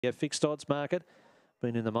fixed odds market.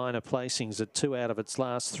 Been in the minor placings at 2 out of its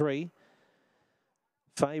last 3.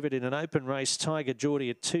 Favoured in an open race, Tiger Geordie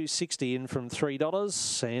at $2.60 in from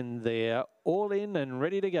 $3. And they're all in and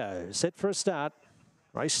ready to go. Set for a start.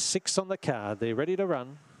 Race 6 on the card. They're ready to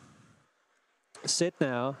run. Set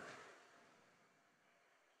now.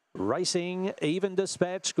 Racing, even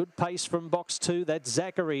dispatch, good pace from box 2. That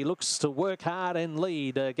Zachary looks to work hard and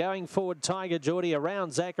lead. Going forward, Tiger Geordie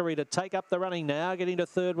around Zachary to take up the running now. Getting to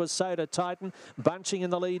third was Soda Titan. Bunching in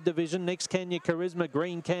the lead division. Next, Kenya Charisma.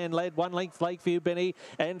 Green Can led 1 length, Lakeview Benny.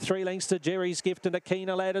 And 3 lengths to Jerry's Gift and a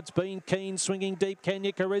Keener lad. It's been Keen, swinging deep.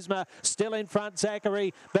 Kenya Charisma still in front.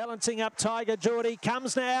 Zachary balancing up. Tiger Geordie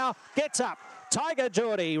comes now. Gets up. Tiger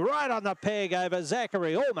Geordie right on the peg over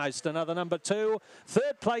Zachary, almost another number 2.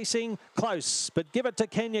 Third placing, close, but give it to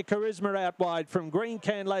Kenya Charisma out wide from Green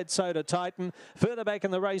Can lad Soda Titan. Further back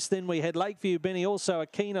in the race then we had Lakeview Benny, also a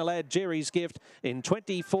Keener lad Jerry's Gift in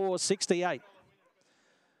 24.68.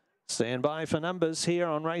 Stand by for numbers here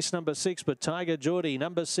on race number 6, but Tiger Geordie,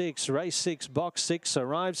 number 6, race 6, box 6,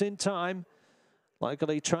 arrives in time.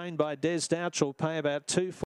 Locally trained by Des Douch, will pay about 2